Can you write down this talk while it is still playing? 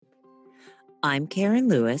I'm Karen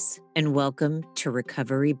Lewis, and welcome to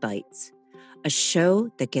Recovery Bites, a show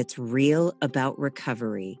that gets real about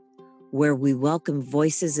recovery, where we welcome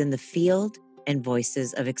voices in the field and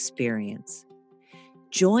voices of experience.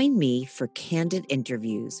 Join me for candid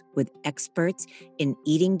interviews with experts in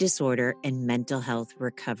eating disorder and mental health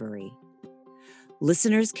recovery.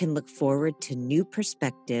 Listeners can look forward to new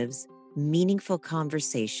perspectives, meaningful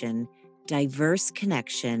conversation, diverse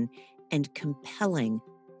connection, and compelling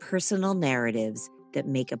personal narratives that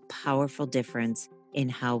make a powerful difference in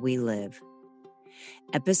how we live.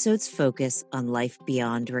 Episodes focus on life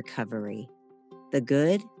beyond recovery, the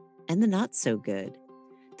good and the not so good,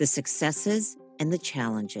 the successes and the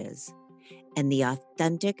challenges, and the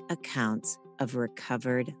authentic accounts of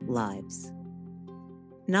recovered lives.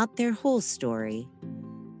 Not their whole story,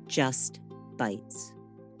 just bites.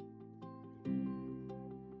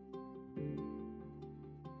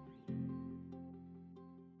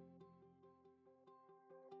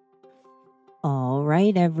 All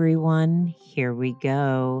right, everyone, here we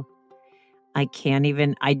go. I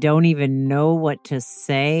don't even know what to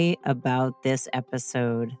say about this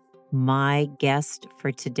episode. My guest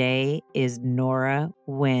for today is Nora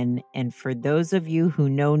Wynn. And for those of you who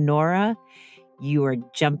know Nora, you are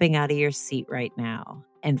jumping out of your seat right now.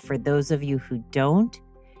 And for those of you who don't,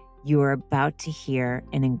 you are about to hear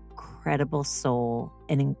an incredible soul,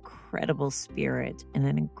 an incredible spirit, and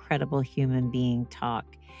an incredible human being talk.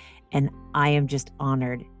 And I am just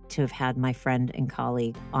honored to have had my friend and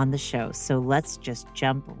colleague on the show. So let's just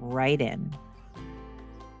jump right in.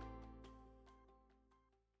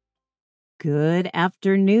 Good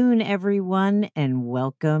afternoon, everyone, and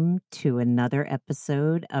welcome to another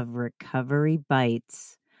episode of Recovery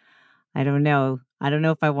Bites. I don't know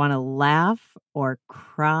if I want to laugh or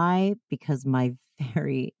cry because my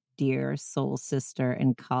very dear soul sister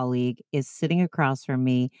and colleague is sitting across from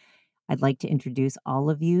me. I'd like to introduce all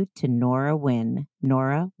of you to Nora Wynn.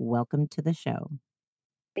 Nora, welcome to the show.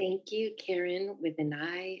 Thank you, Karen, with an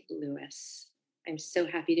I, Lewis. I'm so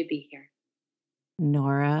happy to be here.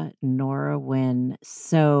 Nora Wynn.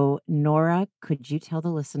 So, Nora, could you tell the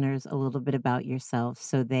listeners a little bit about yourself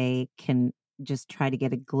so they can just try to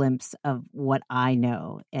get a glimpse of what I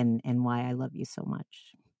know and why I love you so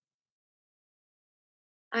much?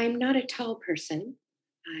 I'm not a tall person.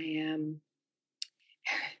 I am,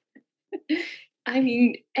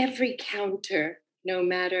 every counter, no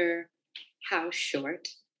matter how short,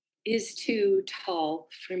 is too tall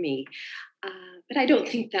for me. But I don't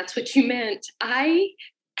think that's what you meant. Hi,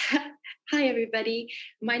 everybody.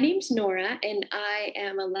 My name's Nora, and I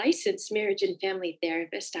am a licensed marriage and family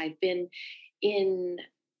therapist. I've been in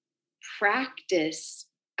practice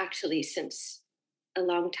actually since a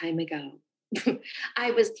long time ago.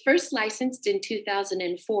 I was first licensed in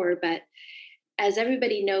 2004, but as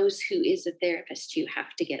everybody knows who is a therapist, you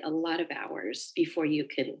have to get a lot of hours before you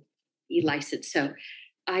can be licensed. So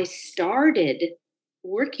I started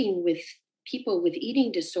working with people with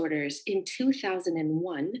eating disorders in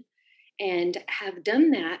 2001 and have done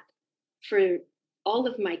that for all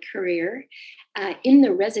of my career in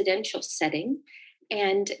the residential setting.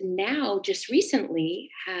 And now, just recently,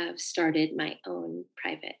 have started my own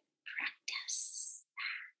private practice.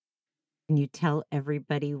 Can you tell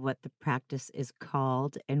everybody what the practice is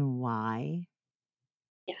called and why?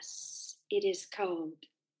 Yes, it is called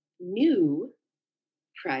New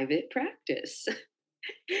Private Practice.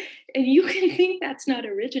 And you can think that's not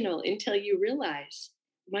original until you realize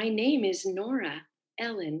my name is Nora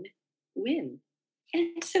Ellen Wynn.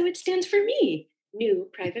 And so it stands for me, New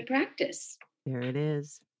Private Practice. There it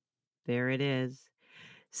is. There it is.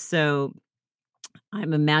 So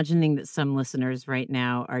I'm imagining that some listeners right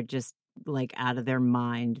now are just like out of their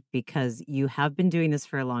mind because you have been doing this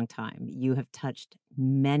for a long time. You have touched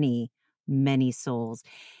many, many souls.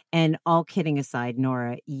 And all kidding aside,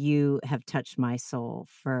 Nora, you have touched my soul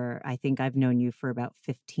for, I think I've known you for about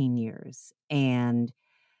 15 years. And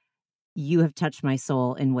you have touched my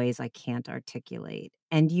soul in ways I can't articulate.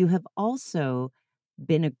 And you have also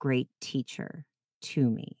been a great teacher to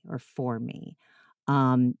me or for me.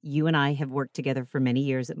 You and I have worked together for many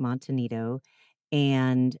years at Montanito,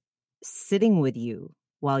 and sitting with you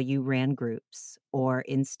while you ran groups or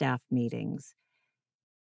in staff meetings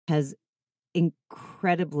has been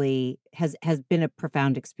a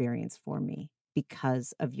profound experience for me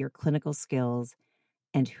because of your clinical skills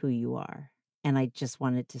and who you are. And I just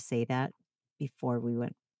wanted to say that before we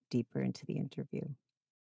went deeper into the interview.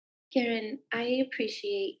 Karen, I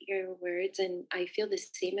appreciate your words, and I feel the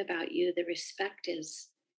same about you. The respect is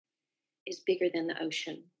bigger than the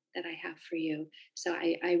ocean that I have for you. So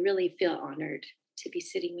I really feel honored to be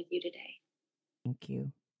sitting with you today. Thank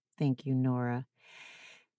you. Thank you, Nora.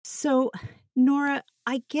 So, Nora,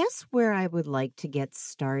 I guess where I would like to get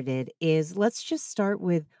started is let's just start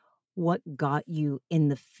with what got you in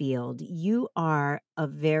the field. You are a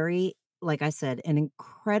very, like I said, an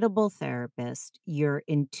incredible therapist. You're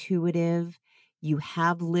intuitive. You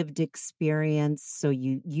have lived experience, so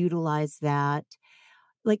you utilize that.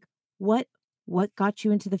 Like what what got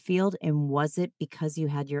you into the field, and was it because you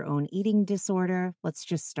had your own eating disorder? Let's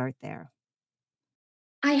just start there.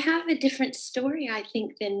 I have a different story, I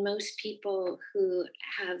think, than most people who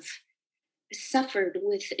have suffered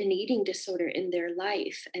with an eating disorder in their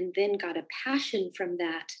life and then got a passion from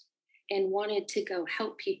that and wanted to go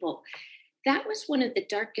help people. That was one of the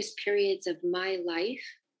darkest periods of my life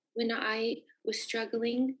when I was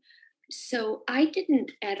struggling. So I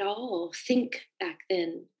didn't at all think back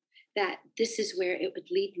then that this is where it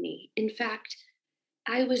would lead me. In fact,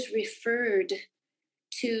 I was referred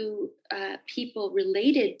to people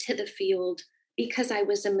related to the field because I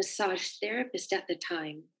was a massage therapist at the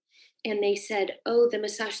time. And they said, "Oh, the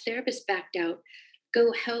massage therapist backed out.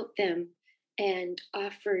 Go help them and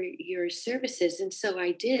offer your services." And so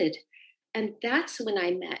I did. And that's when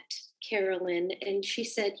I met Carolyn. And she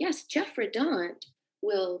said, "Yes, Jeff Redant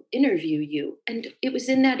will interview you." And it was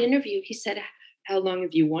in that interview, he said, "How long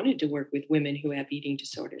have you wanted to work with women who have eating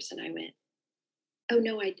disorders?" And I went, "Oh,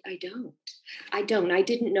 no, I don't. I don't. I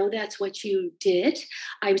didn't know that's what you did.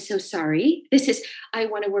 I'm so sorry. I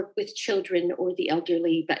want to work with children or the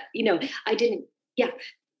elderly, but, I didn't. Yeah.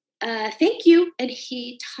 Thank you." And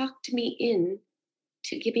he talked me in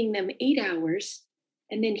to giving them 8 hours,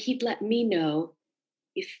 and then he'd let me know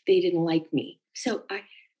if they didn't like me. So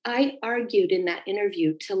I argued in that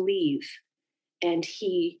interview to leave, and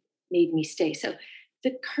he made me stay. So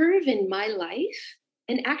the curve in my life,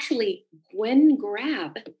 and actually Gwen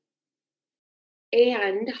Grab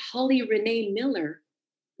and Holly Renee Miller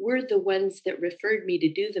were the ones that referred me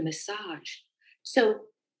to do the massage. So,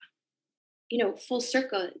 full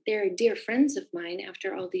circle, they're dear friends of mine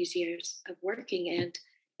after all these years of working. And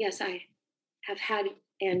yes, I have had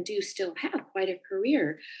and do still have quite a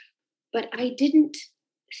career, but I didn't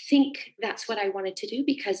think that's what I wanted to do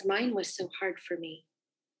because mine was so hard for me.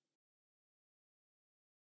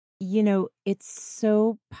 It's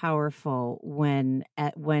so powerful when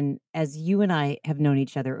as you and I have known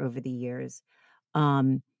each other over the years,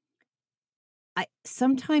 um, I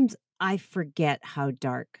sometimes I forget how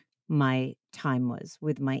dark my time was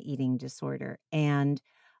with my eating disorder, and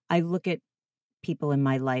I look at people in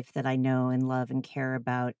my life that I know and love and care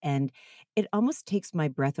about, and it almost takes my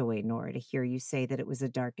breath away, Nora, to hear you say that it was the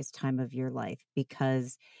darkest time of your life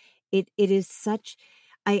because it is such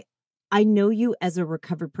I I know you as a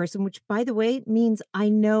recovered person, which by the way means I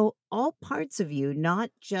know all parts of you, not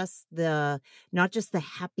just the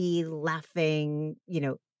happy, laughing,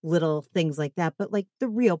 little things like that, but like the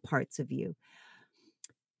real parts of you.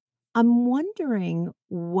 I'm wondering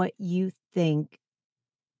what you think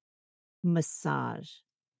massage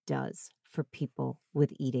does for people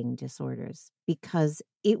with eating disorders because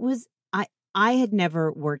I had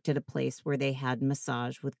never worked at a place where they had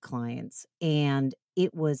massage with clients, and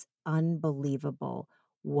it was unbelievable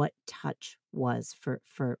what touch was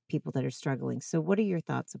for people that are struggling. So what are your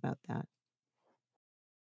thoughts about that?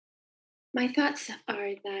 My thoughts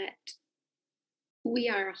are that we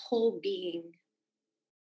are a whole being,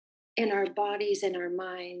 and our bodies and our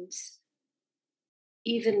minds,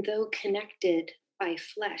 even though connected by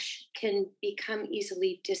flesh, can become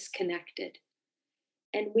easily disconnected.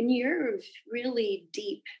 And when you're really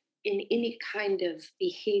deep in any kind of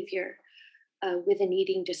behavior with an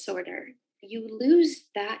eating disorder, you lose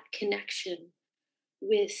that connection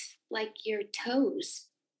with like your toes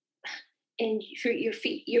and your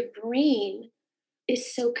feet. Your brain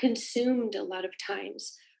is so consumed a lot of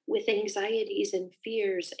times with anxieties and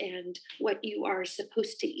fears and what you are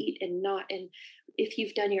supposed to eat and not, and if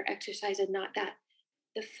you've done your exercise and not that,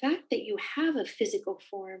 the fact that you have a physical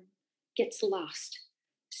form gets lost.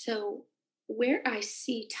 So where I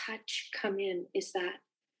see touch come in is that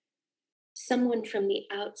someone from the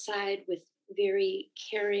outside with very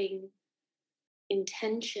caring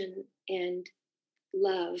intention and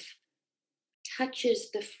love touches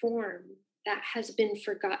the form that has been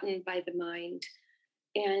forgotten by the mind.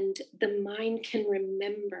 And the mind can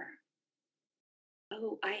remember,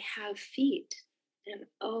 "Oh, I have feet. And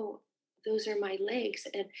oh, those are my legs."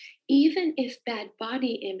 And even if bad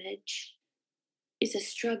body image is a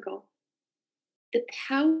struggle, the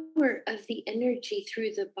power of the energy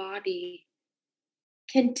through the body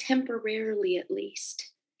can temporarily, at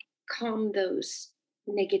least, calm those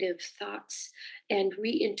negative thoughts and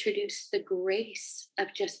reintroduce the grace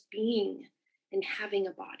of just being and having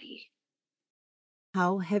a body.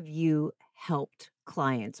 How have you helped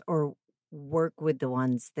clients or work with the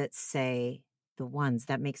ones that say the ones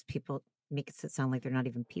that makes it sound like they're not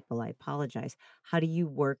even people. I apologize. How do you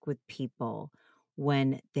work with people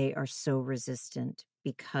when they are so resistant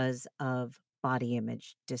because of body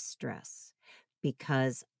image distress?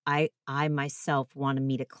 Because I myself want to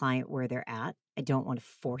meet a client where they're at. I don't want to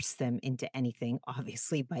force them into anything,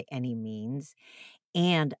 obviously, by any means.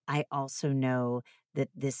 And I also know that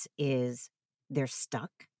they're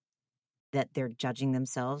stuck, that they're judging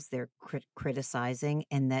themselves, they're criticizing,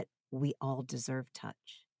 and that we all deserve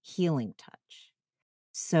touch, healing touch.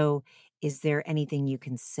 So, is there anything you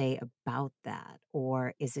can say about that?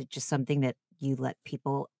 Or is it just something that you let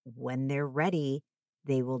people, when they're ready,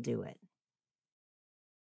 they will do it?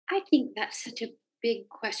 I think that's such a big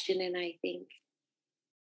question, and I think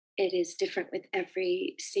it is different with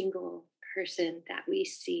every single person that we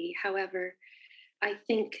see. However, I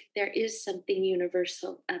think there is something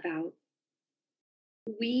universal about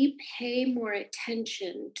we pay more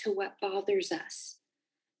attention to what bothers us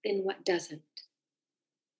than what doesn't.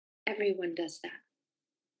 Everyone does that.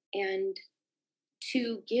 And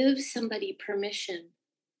to give somebody permission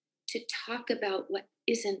to talk about what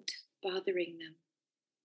isn't bothering them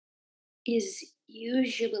is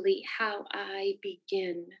usually how I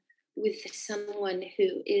begin with someone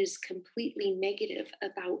who is completely negative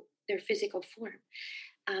about their physical form.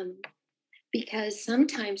 Um, because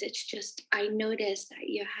sometimes it's just, I notice that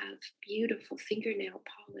you have beautiful fingernail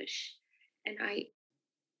polish, and I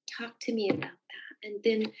talk to me about that. And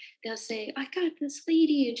then they'll say, I got this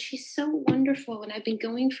lady and she's so wonderful. And I've been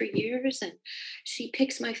going for years and she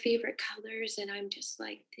picks my favorite colors. And I'm just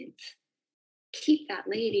like, keep that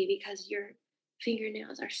lady because your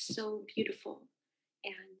fingernails are so beautiful.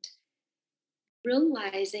 And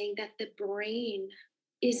realizing that the brain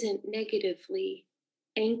isn't negatively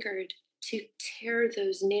anchored to tear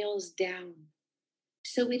those nails down.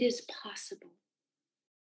 So it is possible.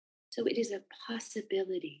 So it is a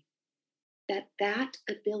possibility that that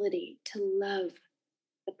ability to love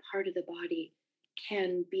the part of the body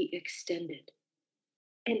can be extended.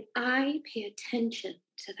 And I pay attention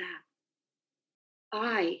to that.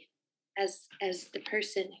 I, as the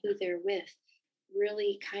person who they're with,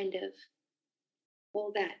 really kind of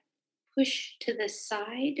pull that push to the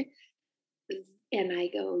side, and I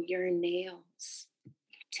go, your nails.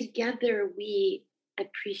 Together we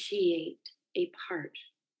appreciate a part.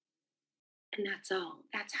 And that's all.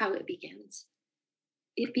 That's how it begins.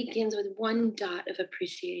 It begins with one dot of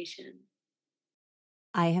appreciation.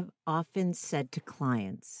 I have often said to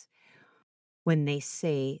clients when they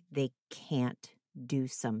say they can't do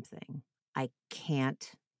something, I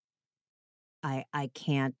can't, I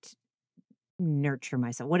can't nurture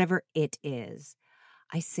myself, whatever it is.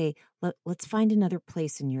 I say, let's find another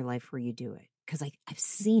place in your life where you do it. Because I've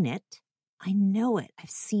seen it. I know it. I've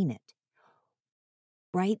seen it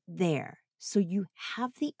right there. So you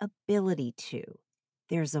have the ability to.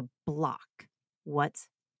 There's a block. What's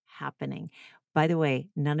happening? By the way,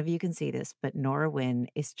 none of you can see this, but Nora Wynn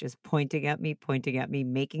is just pointing at me,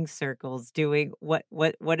 making circles, doing what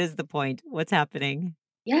is the point? What's happening?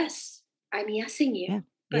 Yes, I'm yesing you, Yeah.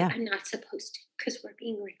 but Yeah. I'm not supposed to because we're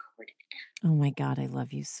being recorded. Oh my God, I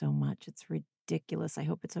love you so much. It's ridiculous. I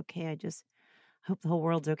hope it's okay. I just hope the whole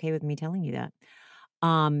world's okay with me telling you that.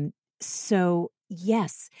 So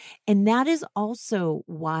yes. And that is also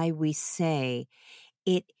why we say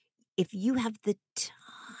it, if you have the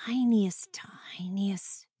tiniest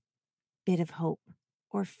bit of hope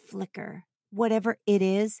or flicker, whatever it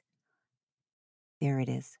is, there it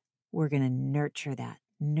is. We're going to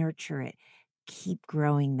nurture it, keep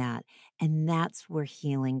growing that. And that's where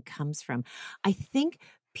healing comes from. I think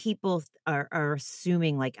people are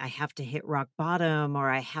assuming like I have to hit rock bottom or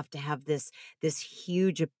I have to have this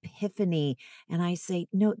huge epiphany. And I say,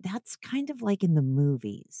 no, that's kind of like in the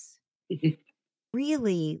movies.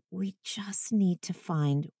 Really, we just need to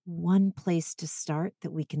find one place to start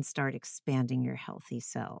that we can start expanding your healthy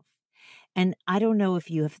self. And I don't know if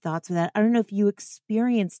you have thoughts of that. I don't know if you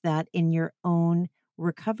experienced that in your own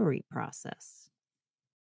recovery process.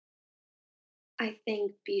 I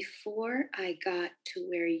think before I got to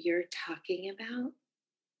where you're talking about,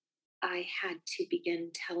 I had to begin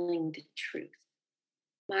telling the truth.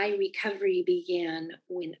 My recovery began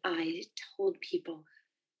when I told people,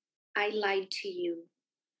 I lied to you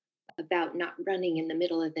about not running in the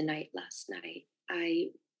middle of the night last night.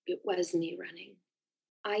 It was me running.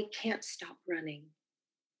 I can't stop running.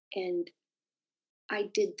 And I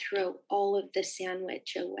did throw all of the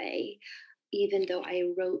sandwich away, even though I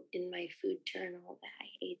wrote in my food journal that I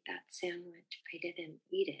ate that sandwich. I didn't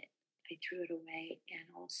eat it. I threw it away. And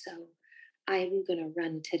also, I'm going to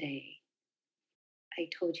run today. I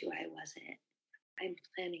told you I wasn't. I'm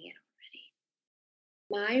planning it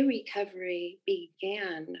already. My recovery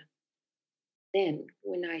began then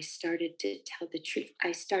when I started to tell the truth.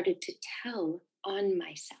 I started to tell on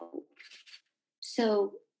myself.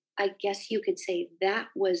 So I guess you could say that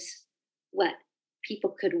was what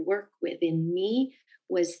people could work with in me,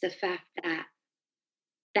 was the fact that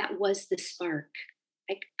that was the spark.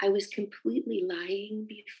 I was completely lying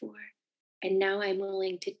before. And now I'm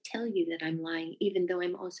willing to tell you that I'm lying, even though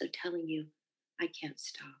I'm also telling you I can't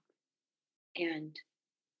stop. And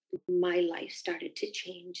my life started to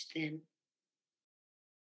change then.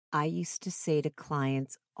 I used to say to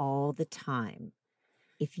clients all the time,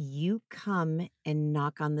 if you come and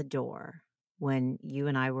knock on the door when you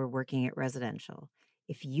and I were working at residential,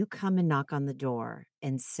 if you come and knock on the door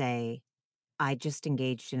and say, I just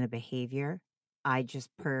engaged in a behavior, I just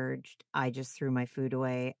purged, I just threw my food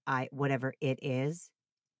away, whatever it is,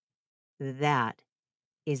 that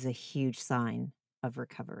is a huge sign of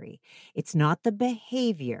recovery. It's not the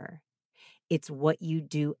behavior, it's what you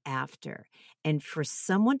do after. And for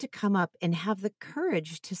someone to come up and have the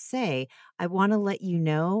courage to say, I want to let you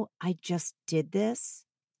know I just did this,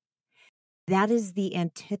 that is the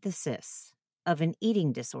antithesis of an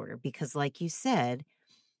eating disorder. Because, like you said,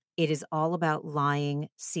 it is all about lying,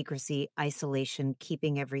 secrecy, isolation,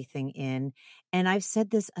 keeping everything in. And I've said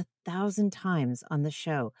this 1,000 times on the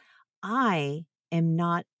show. I am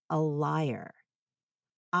not a liar.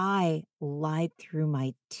 I lied through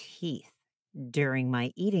my teeth during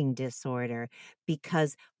my eating disorder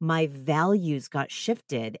because my values got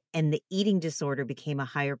shifted and the eating disorder became a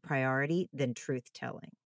higher priority than truth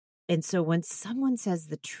telling. And so when someone says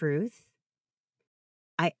the truth,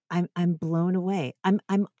 I'm blown away.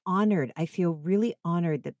 I'm honored. I feel really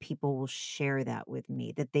honored that people will share that with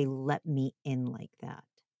me, that they let me in like that.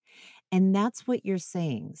 And that's what you're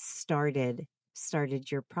saying started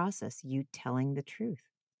your process, you telling the truth.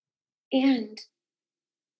 And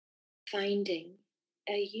finding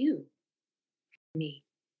a you, me,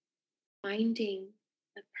 finding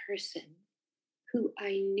a person who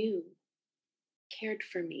I knew cared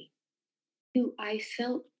for me, who I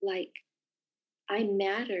felt like I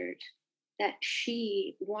mattered, that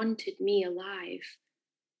she wanted me alive,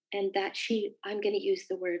 and that she, I'm going to use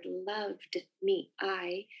the word, loved me.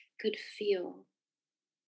 I could feel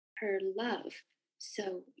her love.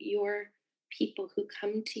 So your people who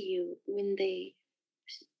come to you, when they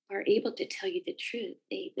are able to tell you the truth,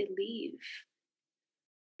 they believe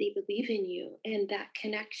in you. And that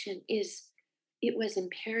connection is, it was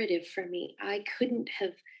imperative for me. I couldn't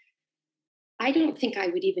have, I don't think I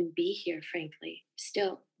would even be here, frankly,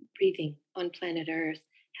 still breathing on planet Earth,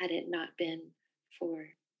 had it not been for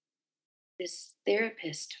this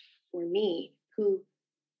therapist for me, who,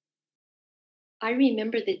 I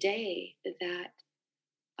remember the day that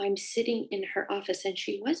I'm sitting in her office and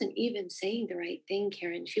she wasn't even saying the right thing,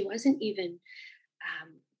 Karen. Um,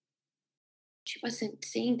 she wasn't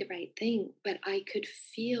saying the right thing, but I could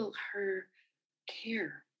feel her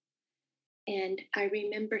care. And I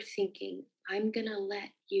remember thinking, I'm going to let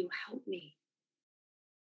you help me.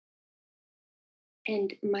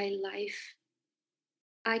 And my life,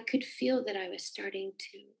 I could feel that I was starting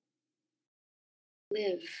to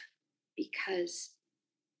live because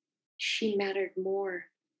she mattered more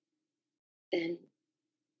than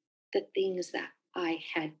the things that I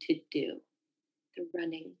had to do, the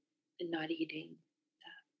running, the not eating.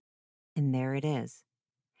 And there it is.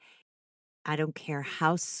 I don't care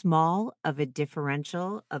how small of a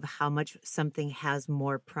differential of how much something has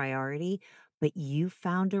more priority, but you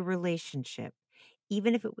found a relationship,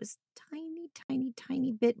 even if it was tiny, tiny,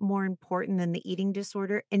 tiny bit more important than the eating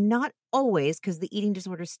disorder. And not always, because the eating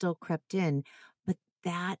disorder still crept in, but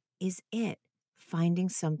that is it. Finding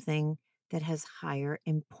something that has higher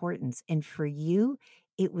importance. And for you,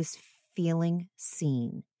 it was feeling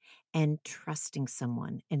seen and trusting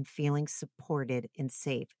someone and feeling supported and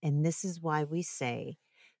safe. And this is why we say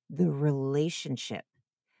the relationship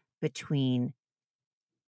between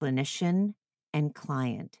clinician and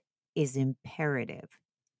client is imperative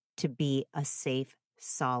to be a safe,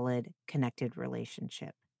 solid, connected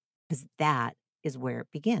relationship, because that is where it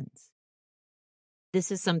begins.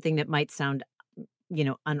 This is something that might sound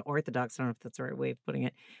unorthodox. I don't know if that's the right way of putting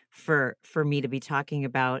it for me to be talking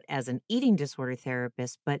about as an eating disorder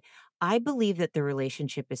therapist, but I believe that the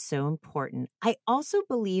relationship is so important. I also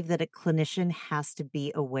believe that a clinician has to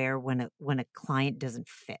be aware when a client doesn't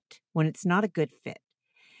fit, when it's not a good fit.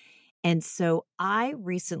 And so I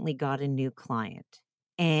recently got a new client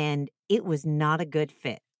and it was not a good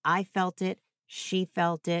fit. I felt it. She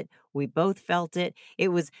felt it. We both felt it. It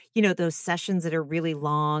was, you know, those sessions that are really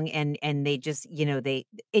long and they just, you know,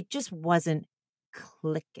 it just wasn't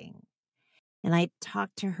clicking. And I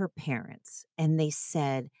talked to her parents and they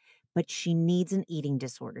said, but she needs an eating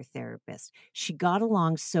disorder therapist. She got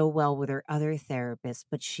along so well with her other therapist,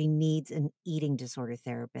 but she needs an eating disorder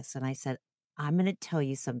therapist. And I said, I'm going to tell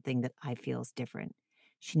you something that I feel is different.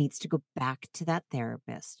 She needs to go back to that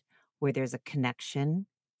therapist where there's a connection,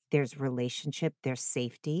 there's relationship, there's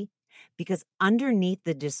safety, because underneath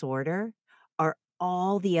the disorder are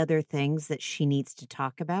all the other things that she needs to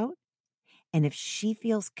talk about. And if she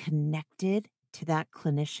feels connected to that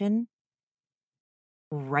clinician,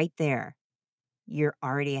 right there, you're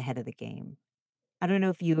already ahead of the game. I don't know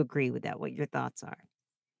if you agree with that, what your thoughts are.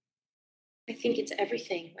 I think it's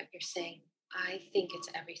everything what you're saying. I think it's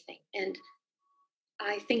everything. And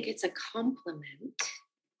I think it's a compliment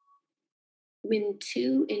when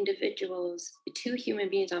two individuals, two human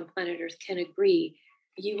beings on planet Earth can agree,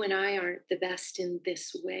 you and I aren't the best in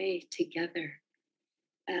this way together.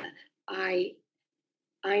 Uh, I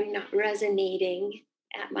I'm not resonating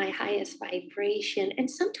at my highest vibration.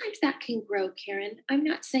 And sometimes that can grow, Karen. I'm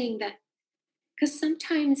not saying that because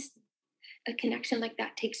sometimes a connection like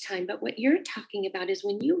that takes time. But what you're talking about is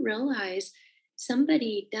when you realize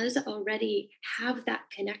somebody does already have that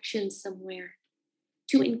connection somewhere,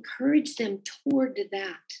 to encourage them toward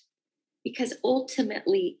that. Because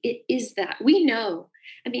ultimately, it is that. We know.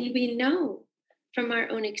 I mean, we know from our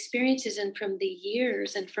own experiences and from the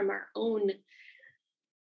years and from our own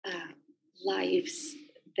uh, lives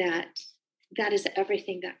that that is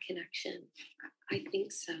everything, that connection. I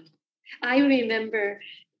think so. I remember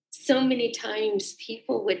so many times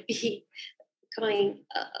people would be going,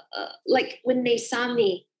 like when they saw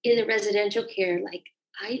me in the residential care, like,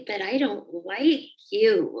 I bet I don't like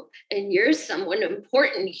you and you're someone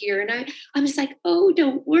important here. And I was like, oh,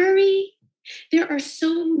 don't worry. There are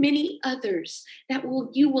so many others that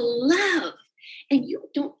you will love. And you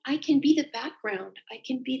don't, I can be the background. I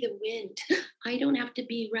can be the wind. I don't have to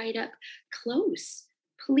be right up close.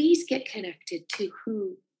 Please get connected to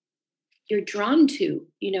who you're drawn to,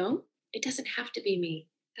 you know? It doesn't have to be me.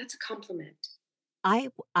 That's a compliment. I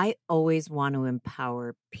always want to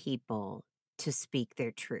empower people to speak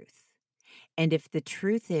their truth. And if the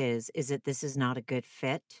truth is that this is not a good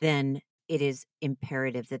fit, then it is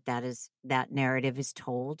imperative that that narrative is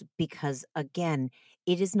told, because again,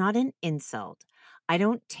 it is not an insult. I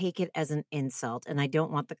don't take it as an insult and I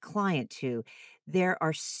don't want the client to. There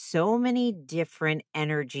are so many different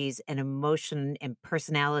energies and emotion and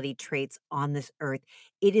personality traits on this earth.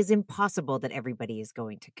 It is impossible that everybody is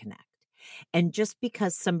going to connect. And just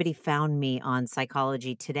because somebody found me on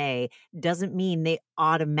Psychology Today doesn't mean they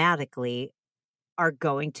automatically are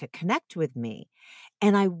going to connect with me.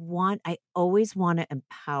 And I always want to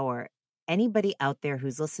empower anybody out there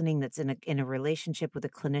who's listening that's in a relationship with a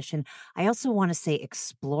clinician. I also want to say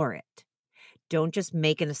explore it. Don't just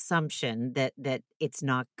make an assumption that it's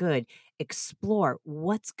not good. Explore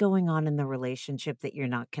what's going on in the relationship that you're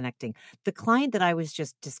not connecting. The client that I was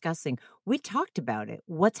just discussing, we talked about it.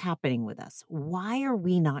 What's happening with us? Why are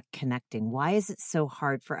we not connecting? Why is it so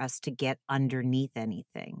hard for us to get underneath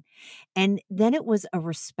anything? And then it was a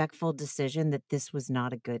respectful decision that this was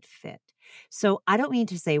not a good fit. So I don't mean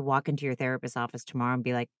to say walk into your therapist's office tomorrow and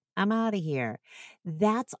be like, I'm out of here.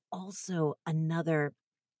 That's also another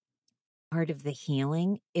part of the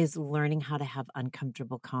healing, is learning how to have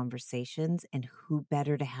uncomfortable conversations, and who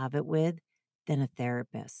better to have it with than a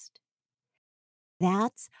therapist.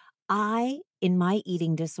 That's in my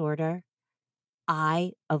eating disorder,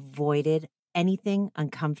 I avoided anything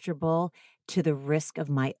uncomfortable to the risk of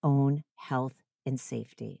my own health and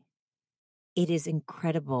safety. It is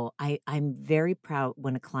incredible. I'm very proud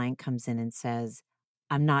when a client comes in and says,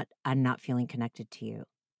 I'm not feeling connected to you.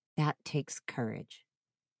 That takes courage.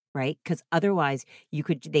 Right? Because otherwise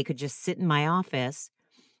they could just sit in my office,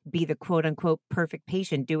 be the quote unquote perfect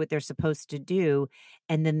patient, do what they're supposed to do,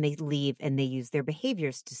 and then they leave and they use their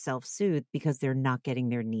behaviors to self-soothe because they're not getting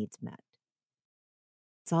their needs met.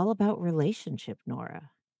 It's all about relationship,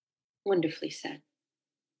 Nora. Wonderfully said.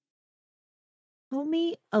 Tell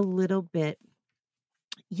me a little bit,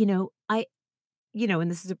 you know,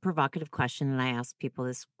 and this is a provocative question, and I ask people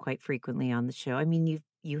this quite frequently on the show. I mean,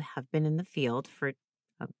 you have been in the field for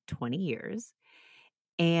 20 years,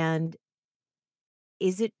 and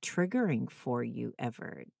is it triggering for you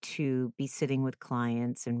ever to be sitting with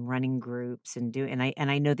clients and running groups and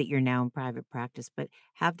I know that you're now in private practice, but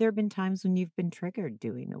have there been times when you've been triggered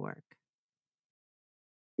doing the work?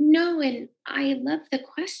 No, and I love the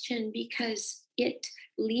question because it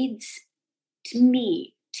leads to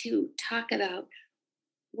me. to talk about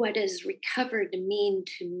what does recovered mean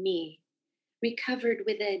to me. Recovered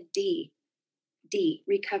with a D,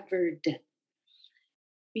 recovered.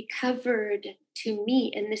 Recovered to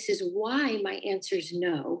me, and this is why my answer is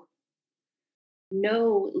no.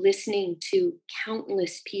 No, listening to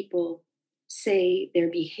countless people say their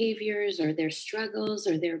behaviors or their struggles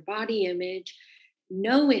or their body image.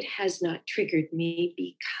 No, it has not triggered me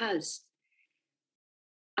because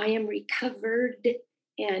I am recovered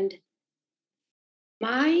and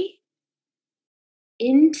my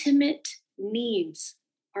intimate needs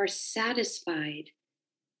are satisfied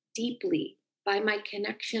deeply by my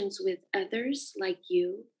connections with others like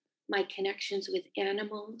you, my connections with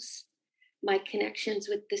animals, my connections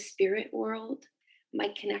with the spirit world, my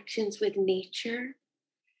connections with nature.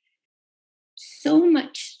 So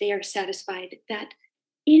much they are satisfied that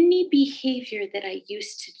any behavior that I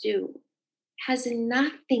used to do has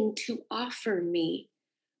nothing to offer me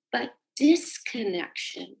but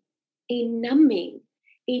disconnection, a numbing,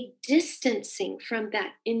 a distancing from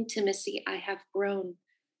that intimacy I have grown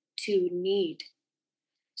to need.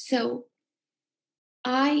 So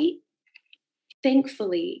I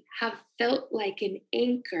thankfully have felt like an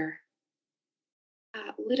anchor,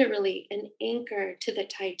 literally an anchor to the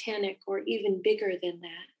Titanic, or even bigger than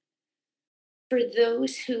that, for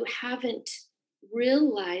those who haven't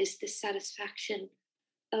realized the satisfaction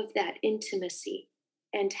of that intimacy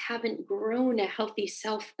and haven't grown a healthy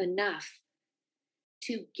self enough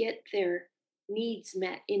to get their needs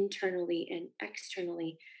met internally and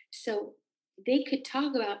externally. So they could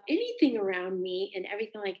talk about anything around me and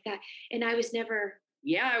everything like that. And I was never,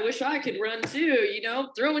 yeah, I wish I could run too.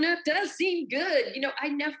 Throwing up does seem good. I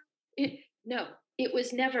never, no, it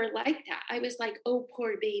was never like that. I was like, oh,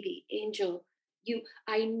 poor baby, Angel,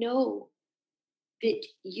 I know that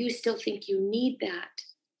you still think you need that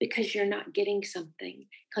because you're not getting something.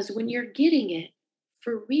 Because when you're getting it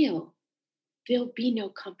for real, there'll be no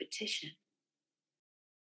competition.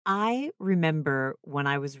 I remember when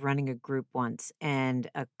I was running a group once and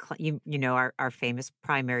our famous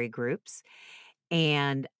primary groups,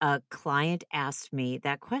 and a client asked me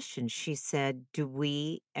that question. She said, "Do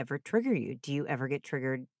we ever trigger you? Do you ever get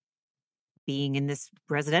triggered being in this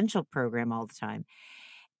residential program all the time?"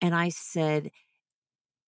 And I said,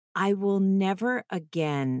 "I will never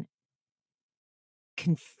again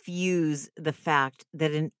confuse the fact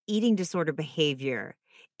that an eating disorder behavior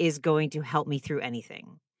is going to help me through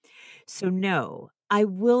anything." So no, I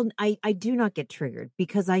do not get triggered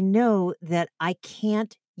because I know that I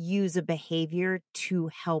can't use a behavior to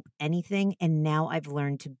help anything. And now I've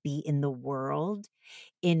learned to be in the world,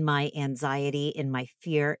 in my anxiety, in my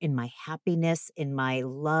fear, in my happiness, in my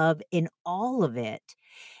love, in all of it.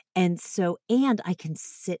 And I can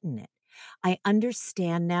sit in it. I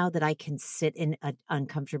understand now that I can sit in an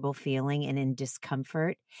uncomfortable feeling and in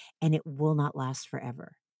discomfort, and it will not last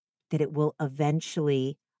forever. That it will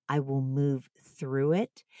eventually, I will move through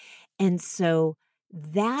it. And so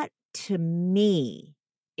that to me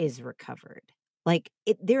is recovered.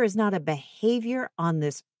 There is not a behavior on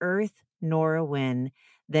this earth, Nora Wynn,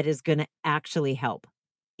 that is going to actually help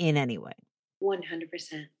in any way.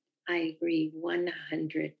 100%. I agree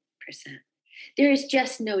 100%. There is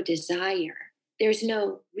just no desire. There's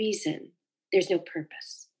no reason. There's no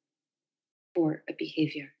purpose for a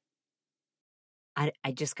behavior.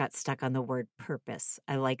 I just got stuck on the word purpose.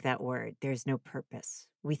 I like that word. There's no purpose.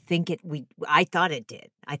 I thought it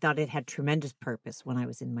did. I thought it had tremendous purpose when I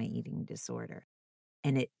was in my eating disorder.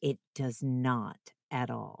 And it does not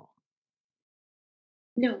at all.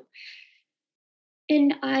 No.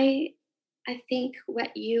 And I think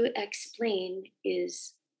what you explain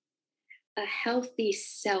is a healthy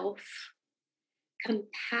self,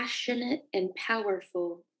 compassionate and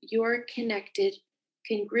powerful, your connected,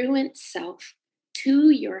 congruent self to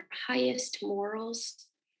your highest morals,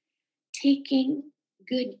 taking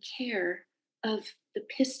good care of the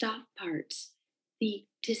pissed off parts, the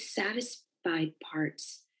dissatisfied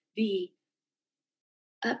parts, the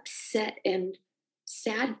upset and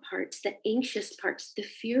sad parts, the anxious parts, the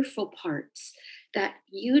fearful parts that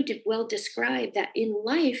you well describe that in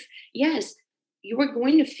life, yes, you are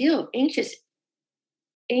going to feel anxious,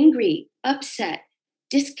 angry, upset,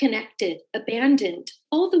 disconnected, abandoned,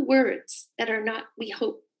 all the words that are not, we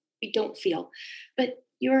hope we don't feel. But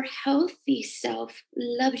your healthy self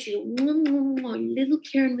loves you. Little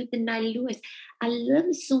Karen with the Nile Lewis. I love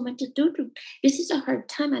you so much. This is a hard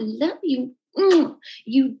time. I love you.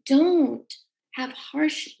 You don't have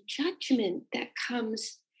harsh judgment that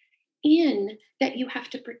comes in that you have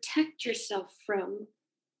to protect yourself from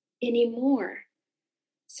anymore.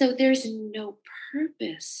 So there's no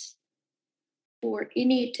purpose for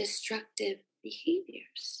any destructive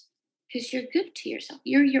behaviors because you're good to yourself.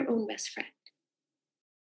 You're your own best friend.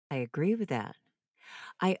 I agree with that.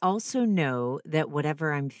 I also know that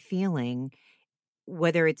whatever I'm feeling,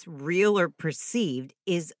 whether it's real or perceived,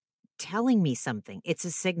 is telling me something. It's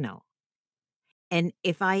a signal. And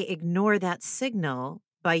if I ignore that signal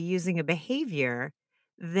by using a behavior,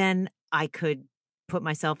 then I could put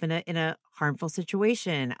myself in a harmful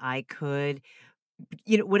situation. I could,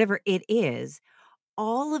 whatever it is.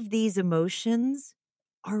 All of these emotions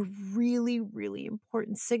are really, really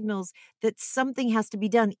important signals that something has to be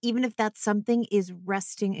done, even if that something is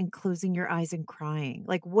resting and closing your eyes and crying,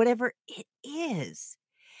 like whatever it is.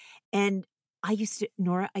 And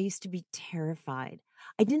Nora, I used to be terrified.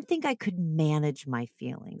 I didn't think I could manage my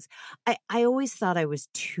feelings. I always thought I was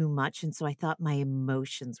too much. And so I thought my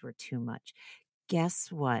emotions were too much.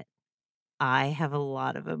 Guess what? I have a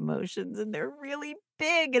lot of emotions and they're really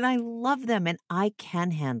big and I love them and I can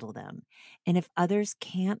handle them. And if others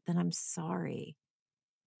can't, then I'm sorry.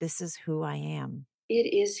 This is who I am.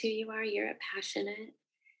 It is who you are. You're a passionate,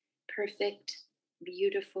 perfect,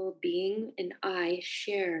 beautiful being, and I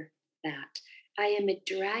share that. I am a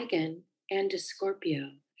dragon and a Scorpio.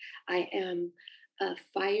 I am a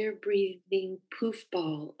fire breathing poof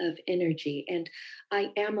ball of energy, and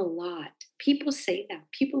I am a lot. People say that.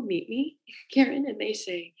 People meet me, Karen, and they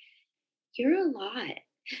say, "You're a lot."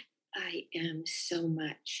 I am so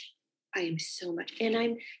much. I am so much.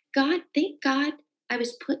 And thank God I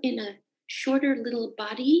was put in a shorter little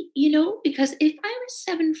body, because if I was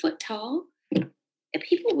 7 foot tall,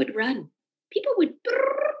 people would run. People would,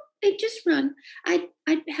 they'd just run. I'd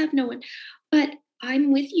have no one. But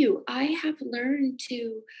I'm with you. I have learned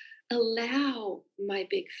to allow my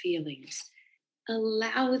big feelings,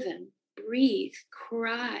 allow them, breathe,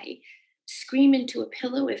 cry, scream into a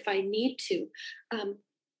pillow if I need to. Um,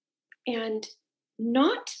 and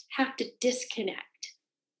not have to disconnect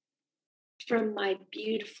from my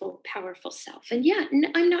beautiful, powerful self. And yeah,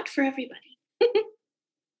 I'm not for everybody.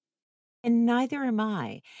 And neither am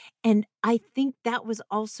I. And I think that was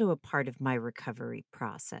also a part of my recovery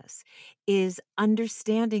process is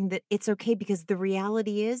understanding that it's okay because the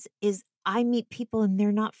reality is I meet people and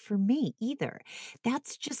they're not for me either.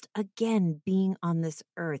 That's just again being on this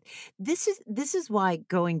earth. This is why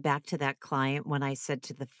going back to that client when I said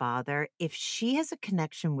to the father, if she has a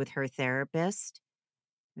connection with her therapist,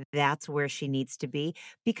 that's where she needs to be.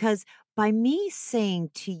 Because by me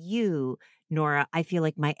saying to you, Nora, I feel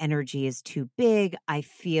like my energy is too big. I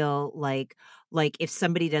feel like if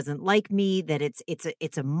somebody doesn't like me, that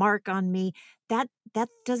it's a mark on me. That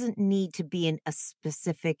doesn't need to be a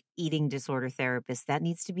specific eating disorder therapist. That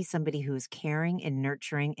needs to be somebody who is caring and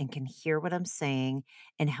nurturing and can hear what I'm saying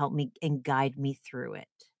and help me and guide me through it.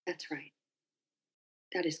 That's right.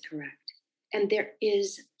 That is correct. And there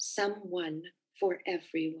is someone for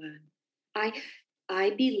everyone. I I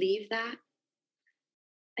believe that.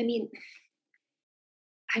 I mean,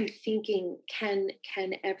 I'm thinking, can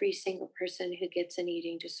every single person who gets an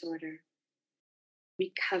eating disorder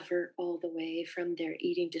recover all the way from their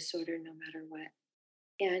eating disorder no matter what?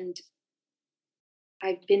 And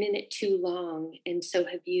I've been in it too long, and so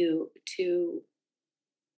have you, to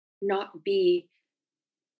not be,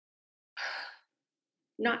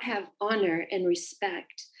 not have honor and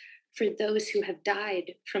respect for those who have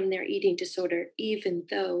died from their eating disorder, even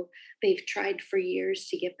though they've tried for years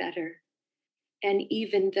to get better. And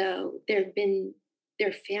even though there have been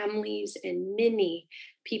their families and many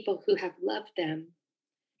people who have loved them.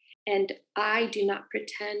 And I do not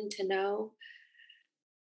pretend to know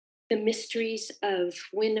the mysteries of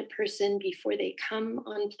when a person before they come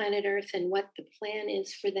on planet Earth and what the plan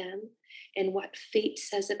is for them and what fate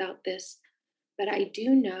says about this. But I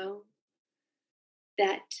do know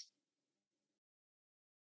that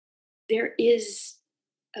there is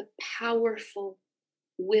a powerful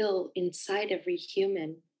will inside every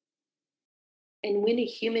human. And when a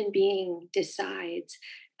human being decides,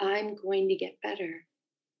 I'm going to get better.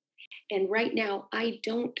 And right now, I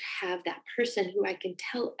don't have that person who I can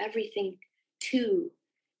tell everything to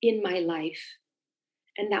in my life.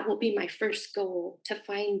 And that will be my first goal, to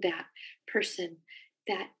find that person.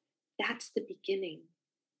 That's the beginning.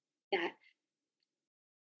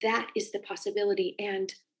 That is the possibility.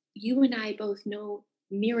 And you and I both know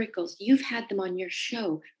miracles. You've had them on your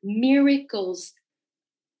show. Miracles,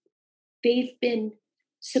 they've been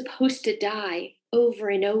supposed to die over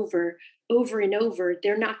and over, over and over.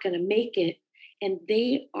 They're not going to make it. And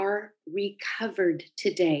they are recovered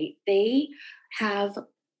today. They have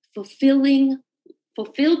fulfilled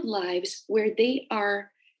lives where they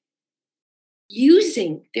are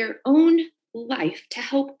using their own life to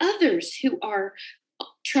help others who are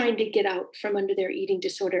trying to get out from under their eating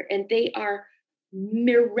disorder, and they are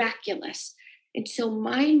miraculous. And so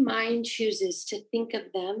my mind chooses to think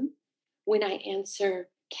of them when I answer,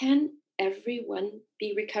 can everyone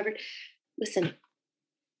be recovered? Listen,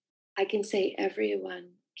 I can say everyone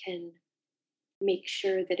can make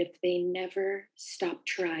sure that if they never stop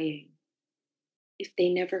trying, if they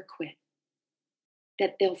never quit,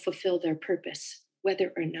 that they'll fulfill their purpose,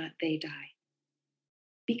 whether or not they die.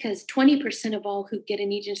 Because 20% of all who get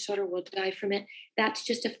an eating disorder will die from it. That's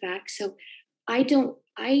just a fact. So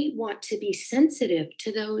I want to be sensitive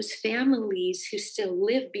to those families who still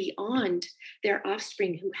live beyond their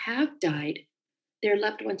offspring who have died, their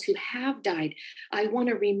loved ones who have died. I want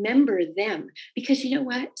to remember them because you know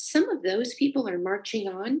what? Some of those people are marching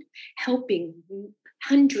on, helping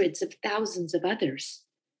hundreds of thousands of others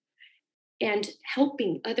and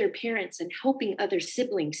helping other parents and helping other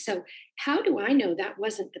siblings. So, how do I know that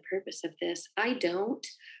wasn't the purpose of this? I don't.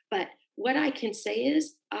 But what I can say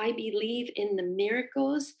is, I believe in the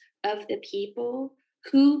miracles of the people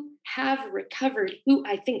who have recovered, who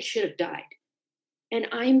I think should have died. And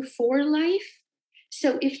I'm for life.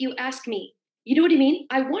 So, if you ask me, you know what I mean?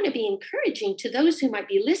 I want to be encouraging to those who might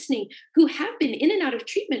be listening who have been in and out of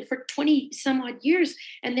treatment for 20 some odd years.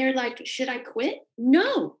 And they're like, should I quit?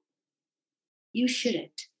 No, you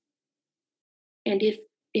shouldn't. And if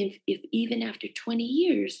even after 20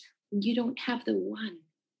 years you don't have the one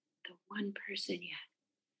person yet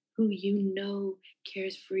who you know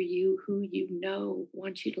cares for you, who you know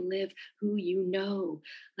wants you to live, who you know,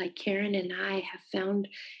 like Karen and I have found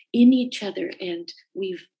in each other, and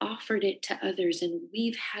we've offered it to others and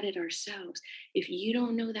we've had it ourselves. If you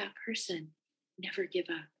don't know that person, never give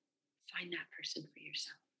up. Find that person for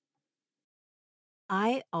yourself.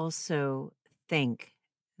 I also think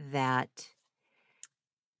that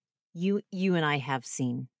you and I have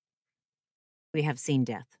seen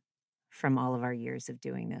death from all of our years of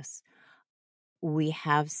doing this. We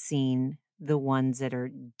have seen the ones that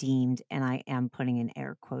are deemed, and I am putting in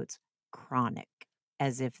air quotes, chronic,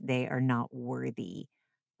 as if they are not worthy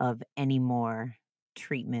of any more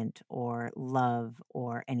treatment or love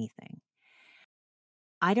or anything.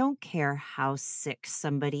 I don't care how sick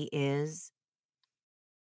somebody is.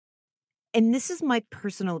 And this is my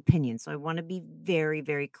personal opinion, so I want to be very,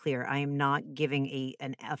 very clear. I am not giving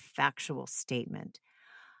a factual statement.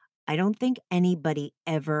 I don't think anybody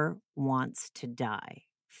ever wants to die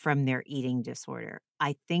from their eating disorder.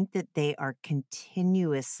 I think that they are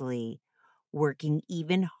continuously working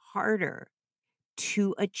even harder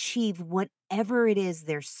to achieve whatever it is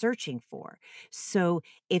they're searching for. So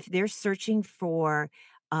if they're searching for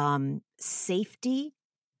safety,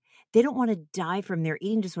 they don't want to die from their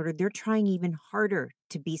eating disorder. They're trying even harder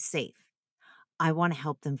to be safe. I want to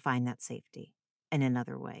help them find that safety in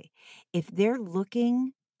another way. If they're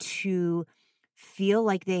looking to feel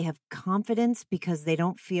like they have confidence because they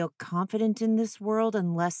don't feel confident in this world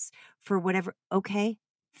unless for whatever, okay,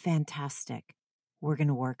 fantastic. We're going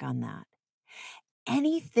to work on that.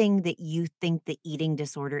 Anything that you think the eating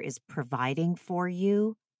disorder is providing for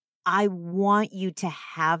you, I want you to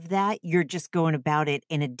have that. You're just going about it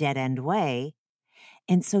in a dead end way.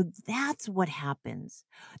 And so that's what happens.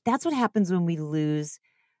 That's what happens when we lose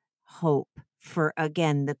hope for,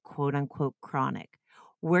 again, the quote unquote chronic.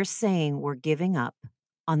 We're saying we're giving up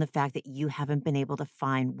on the fact that you haven't been able to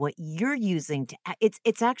find what you're using to,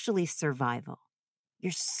 it's actually survival.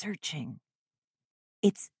 You're searching.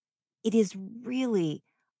 It is really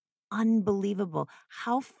unbelievable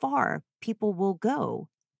how far people will go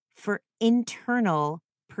for internal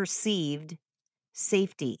perceived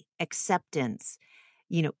safety, acceptance,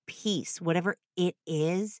 peace, whatever it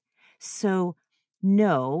is. So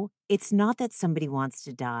no, it's not that somebody wants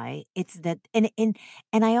to die. It's that, and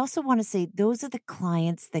I also want to say those are the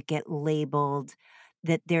clients that get labeled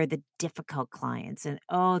that they're the difficult clients and,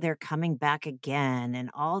 oh, they're coming back again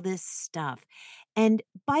and all this stuff. And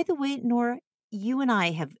by the way, Nora, you and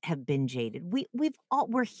I have been jaded.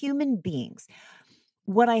 We're human beings.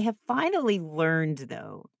 What I have finally learned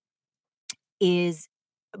though is,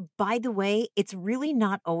 by the way, it's really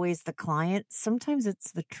not always the client. Sometimes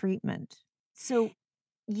it's the treatment. So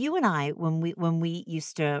you and I, when we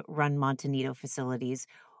used to run Montanito facilities,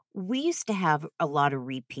 we used to have a lot of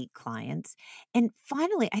repeat clients. And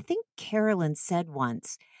finally, I think Carolyn said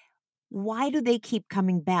once, why do they keep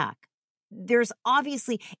coming back? There's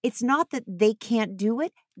obviously, it's not that they can't do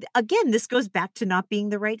it. Again, this goes back to not being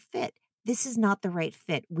the right fit. This is not the right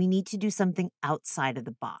fit. We need to do something outside of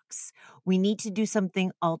the box. We need to do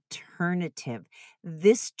something alternative.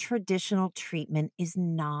 This traditional treatment is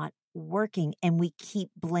not working and we keep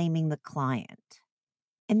blaming the client.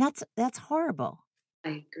 And that's horrible.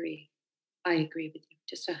 I agree. I agree with you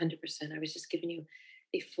just 100%. I was just giving you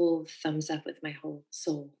a full thumbs up with my whole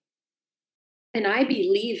soul. And I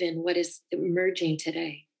believe in what is emerging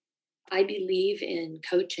today. I believe in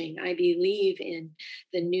coaching. I believe in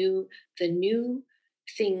the new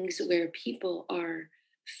things where people are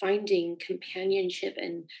finding companionship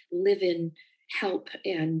and live in help,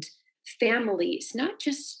 and families, not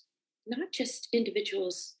just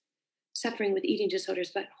individuals suffering with eating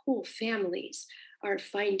disorders, but whole families are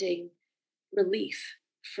finding relief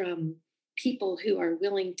from people who are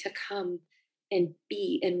willing to come and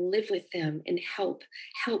be and live with them and help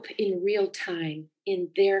in real time in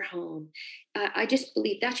their home. I just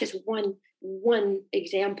believe that's just one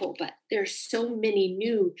example, but there's so many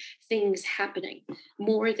new things happening,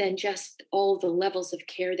 more than just all the levels of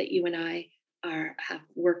care that you and I have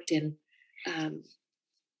worked in. um,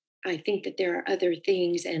 I think that there are other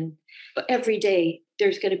things, and every day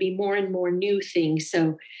there's going to be more and more new things.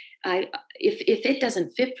 So, if it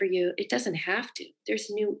doesn't fit for you, it doesn't have to.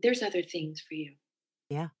 There's other things for you.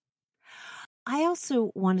 Yeah. I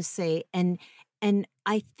also want to say, and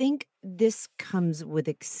I think this comes with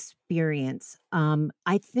experience.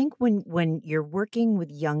 I think when you're working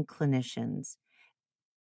with young clinicians,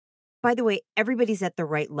 by the way, everybody's at the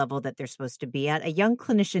right level that they're supposed to be at. A young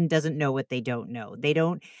clinician doesn't know what they don't know. They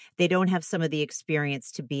don't have some of the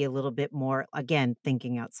experience to be a little bit more, again,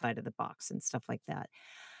 thinking outside of the box and stuff like that.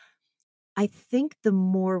 I think the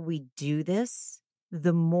more we do this,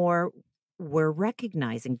 the more we're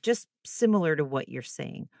recognizing, just similar to what you're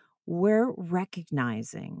saying, we're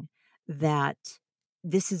recognizing that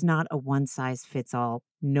this is not a one size fits all,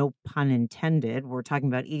 no pun intended. We're talking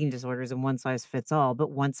about eating disorders and one size fits all, but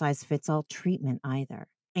one size fits all treatment either.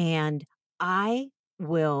 And I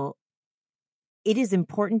will it is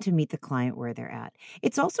important to meet the client where they're at.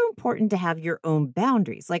 It's also important to have your own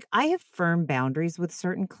boundaries. Like I have firm boundaries with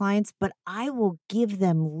certain clients, but I will give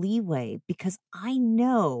them leeway because I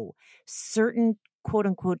know certain quote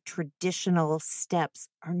unquote traditional steps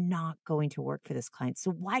are not going to work for this client. So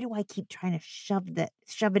why do I keep trying to shove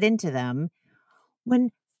it into them when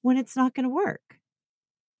it's not going to work?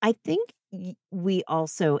 I think we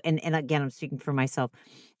also, and again, I'm speaking for myself,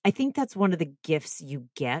 I think that's one of the gifts you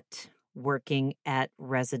get working at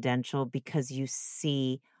residential because you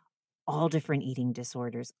see all different eating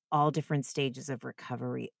disorders, all different stages of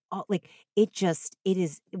recovery. All like it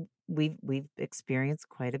is we've experienced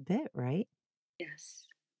quite a bit, right? Yes.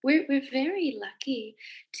 We're very lucky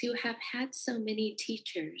to have had so many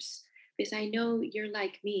teachers, because I know you're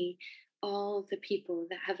like me, all the people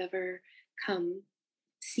that have ever come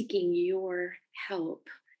seeking your help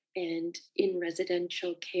and in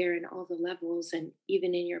residential care and all the levels, and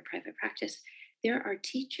even in your private practice, there are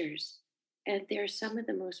teachers, and they're some of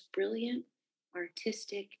the most brilliant,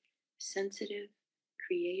 artistic, sensitive,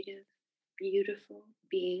 creative, beautiful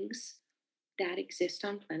beings that exist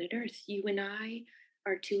on planet Earth. You and I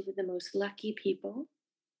are two of the most lucky people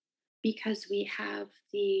because we have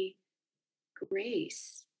the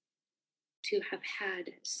grace to have had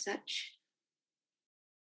such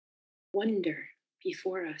wonder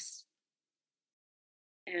before us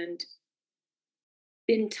and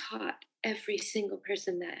been taught. Every single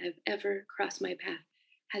person that have ever crossed my path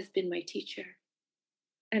has been my teacher,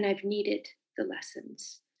 and I've needed the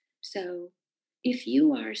lessons. So if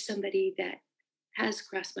you are somebody that has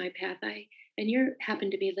crossed my path, and you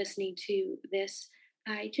happen to be listening to this,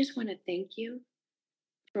 I just want to thank you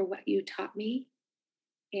for what you taught me,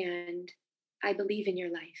 and I believe in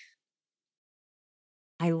your life.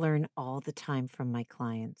 I learn all the time from my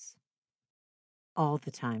clients. All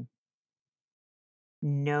the time.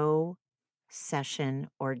 No session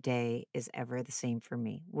or day is ever the same for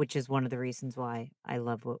me, which is one of the reasons why I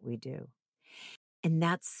love what we do. And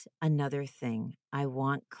that's another thing. I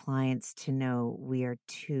want clients to know we are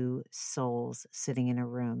two souls sitting in a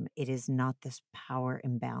room. It is not this power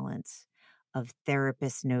imbalance of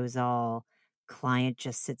therapist knows all, client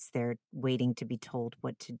just sits there waiting to be told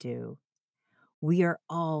what to do. We are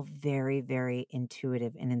all very, very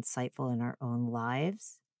intuitive and insightful in our own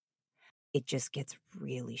lives. It just gets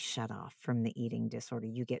really shut off from the eating disorder.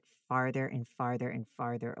 You get farther and farther and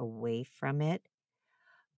farther away from it.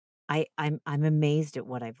 I'm amazed at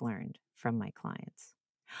what I've learned from my clients.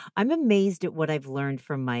 I'm amazed at what I've learned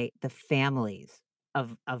from the families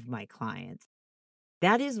of my clients.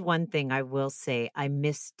 That is one thing I will say I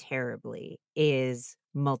miss terribly is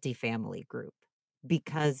multifamily group,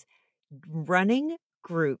 because running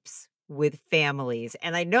groups with families,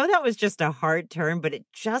 and I know that was just a hard term, but it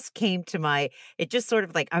just came to it just sort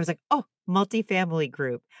of like, I was like, oh, multifamily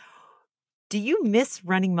group. Do you miss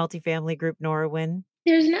running multifamily group, Nora Wynn?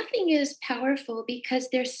 There's nothing as powerful because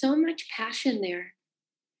there's so much passion there.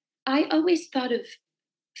 I always thought of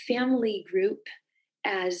family group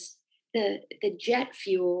as the jet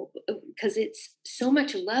fuel because it's so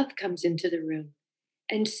much love comes into the room.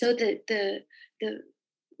 And so the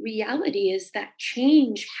reality is that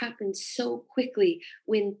change happens so quickly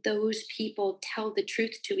when those people tell the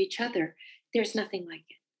truth to each other. There's nothing like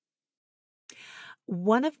it.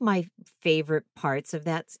 One of my favorite parts of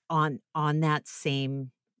that on that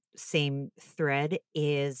same thread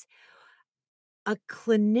is a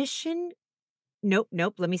clinician. Nope,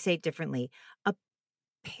 let me say it differently. A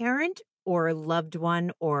parent or a loved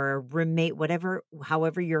one or a roommate, whatever,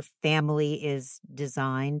 however your family is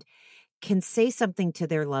designed, can say something to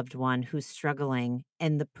their loved one who's struggling,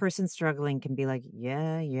 and the person struggling can be like,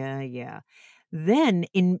 yeah, yeah, yeah. Then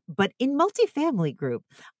in multifamily group,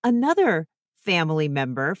 another family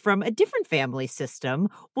member from a different family system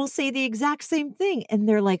will say the exact same thing. And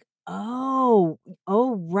they're like, oh,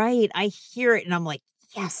 right. I hear it. And I'm like,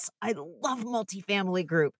 yes, I love multifamily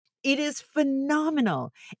group. It is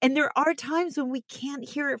phenomenal. And there are times when we can't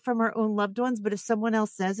hear it from our own loved ones, but if someone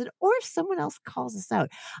else says it or if someone else calls us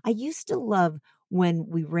out. I used to love when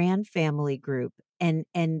we ran family group and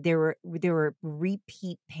there were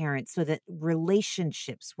repeat parents so that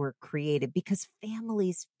relationships were created because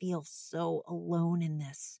families feel so alone in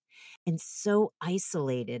this and so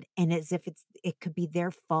isolated and as if it could be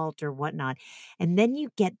their fault or whatnot. And then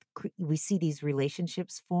we see these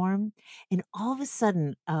relationships form and all of a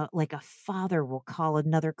sudden like a father will call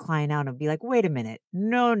another client out and be like, wait a minute,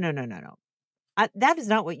 no. That is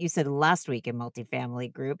not what you said last week in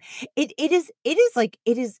multifamily group. It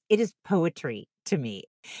is poetry to me.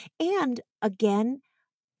 And again,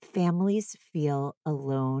 families feel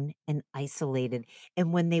alone and isolated.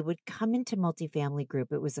 And when they would come into multifamily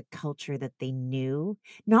group, it was a culture that they knew,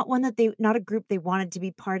 not a group they wanted to be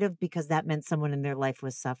part of because that meant someone in their life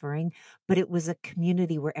was suffering, but it was a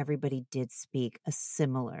community where everybody did speak a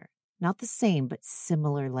similar, not the same, but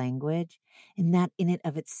similar language. And that in it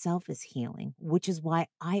of itself is healing, which is why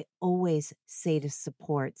I always say to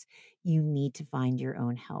supports, you need to find your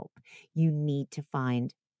own help. You need to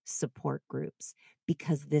find support groups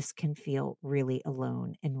because this can feel really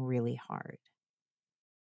alone and really hard.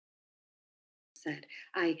 Said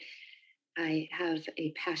I have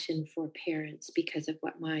a passion for parents because of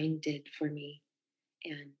what mine did for me.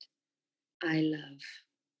 And I love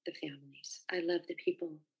the families. I love the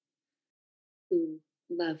people who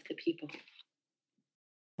love the people.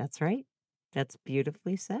 That's right. That's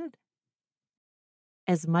beautifully said.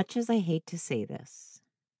 As much as I hate to say this,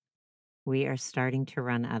 we are starting to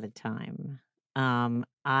run out of time.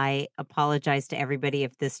 I apologize to everybody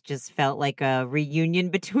if this just felt like a reunion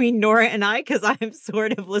between Nora and I, because I'm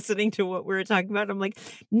sort of listening to what we were talking about. I'm like,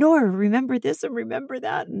 Nora, remember this and remember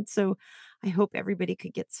that. And so I hope everybody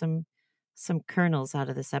could get some kernels out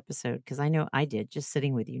of this episode, because I know I did just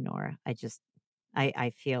sitting with you, Nora. I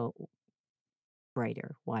feel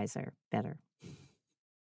brighter, wiser, better.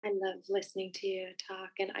 I love listening to you talk,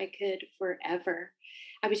 and I could forever.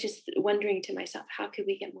 I was just wondering to myself, how could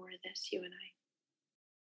we get more of this, you and I?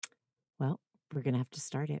 Well, we're going to have to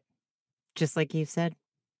start it. Just like you said,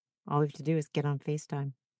 all we have to do is get on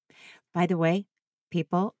FaceTime. By the way,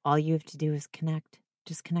 people, all you have to do is connect.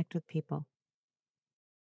 Just connect with people.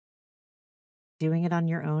 Doing it on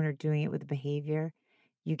your own or doing it with behavior,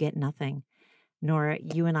 you get nothing. Nora,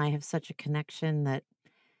 you and I have such a connection that,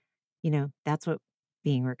 that's what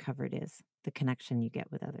being recovered is, the connection you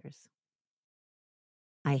get with others.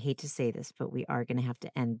 I hate to say this, but we are going to have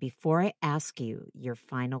to end. Before I ask you your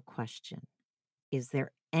final question, is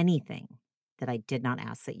there anything that I did not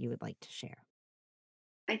ask that you would like to share?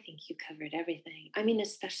 I think you covered everything. I mean,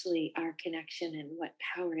 especially our connection and what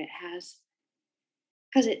power it has,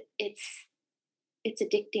 because it's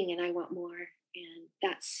addicting, and I want more. And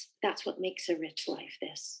that's what makes a rich life.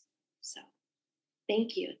 This. So,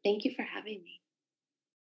 thank you for having me.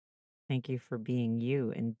 Thank you for being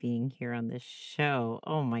you and being here on this show.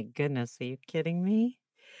 Oh my goodness, are you kidding me?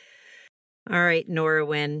 All right, Nora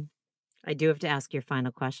Wynn, I do have to ask your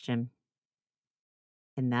final question.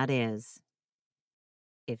 And that is,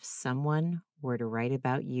 if someone were to write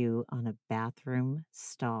about you on a bathroom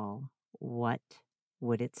stall, what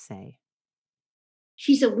would it say?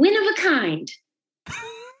 She's a one of a kind.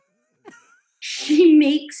 She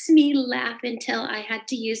makes me laugh until I had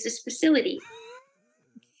to use this facility.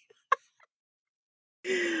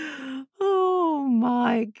 Oh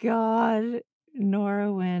my God,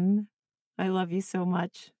 Nora Wynn, I love you so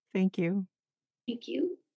much. Thank you. Thank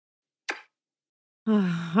you. All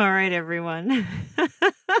right, everyone.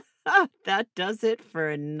 That does it for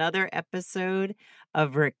another episode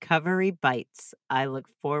of Recovery Bites. I look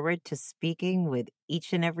forward to speaking with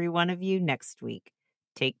each and every one of you next week.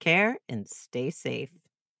 Take care and stay safe.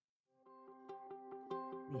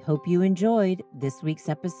 We hope you enjoyed this week's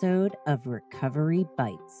episode of Recovery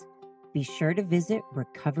Bites. Be sure to visit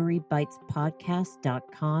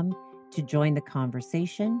recoverybitespodcast.com to join the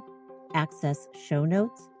conversation, access show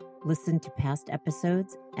notes, listen to past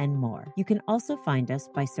episodes, and more. You can also find us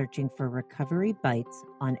by searching for Recovery Bites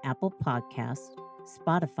on Apple Podcasts,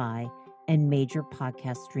 Spotify, and major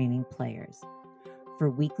podcast streaming players. For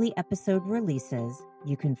weekly episode releases,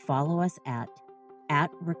 you can follow us at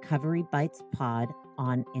Recovery Bites Pod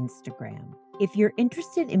on Instagram. If you're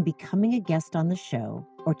interested in becoming a guest on the show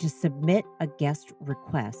or to submit a guest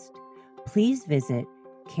request, please visit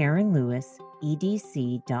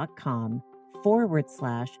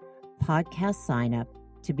KarenLewisEDC.com/podcast sign up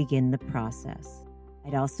to begin the process.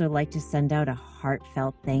 I'd also like to send out a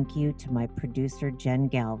heartfelt thank you to my producer, Jen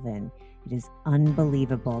Galvin. It is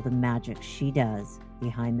unbelievable the magic she does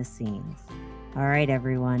behind the scenes. All right,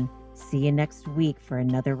 everyone. See you next week for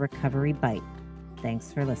another Recovery Bite.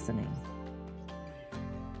 Thanks for listening.